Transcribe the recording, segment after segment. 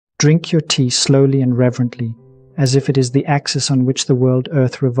Drink your tea slowly and reverently, as if it is the axis on which the world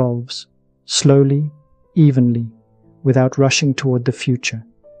Earth revolves, slowly, evenly, without rushing toward the future.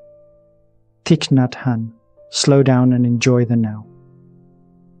 Thich Nhat Hanh, slow down and enjoy the now.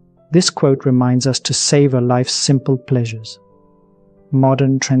 This quote reminds us to savor life's simple pleasures.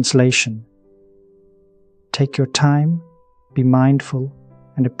 Modern translation: take your time, be mindful,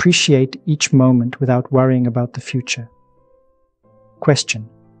 and appreciate each moment without worrying about the future. Question: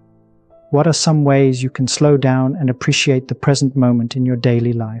 what are some ways you can slow down and appreciate the present moment in your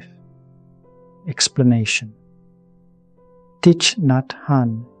daily life? Explanation: Thich Nhat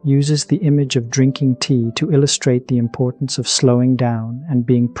Hanh uses the image of drinking tea to illustrate the importance of slowing down and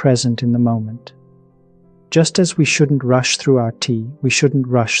being present in the moment. Just as we shouldn't rush through our tea, we shouldn't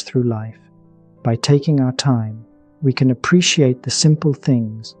rush through life. By taking our time, we can appreciate the simple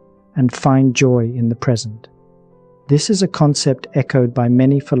things and find joy in the present. This is a concept echoed by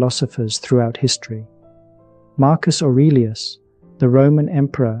many philosophers throughout history. Marcus Aurelius, the Roman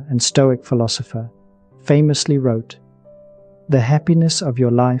emperor and Stoic philosopher, famously wrote, "The happiness of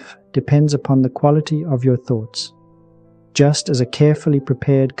your life depends upon the quality of your thoughts. Just as a carefully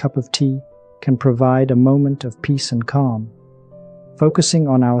prepared cup of tea can provide a moment of peace and calm, focusing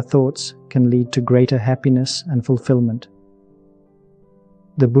on our thoughts can lead to greater happiness and fulfillment."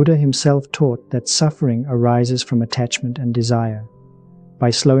 The Buddha himself taught that suffering arises from attachment and desire. By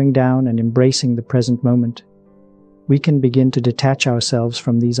slowing down and embracing the present moment, we can begin to detach ourselves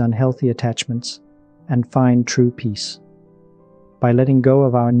from these unhealthy attachments and find true peace. By letting go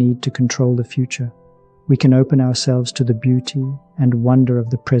of our need to control the future, we can open ourselves to the beauty and wonder of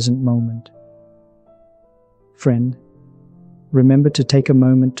the present moment. Friend, remember to take a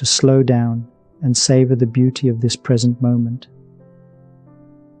moment to slow down and savor the beauty of this present moment.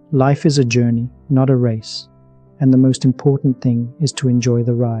 Life is a journey, not a race, and the most important thing is to enjoy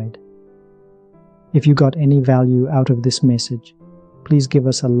the ride. If you got any value out of this message, please give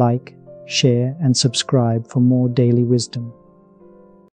us a like, share, and subscribe for more daily wisdom.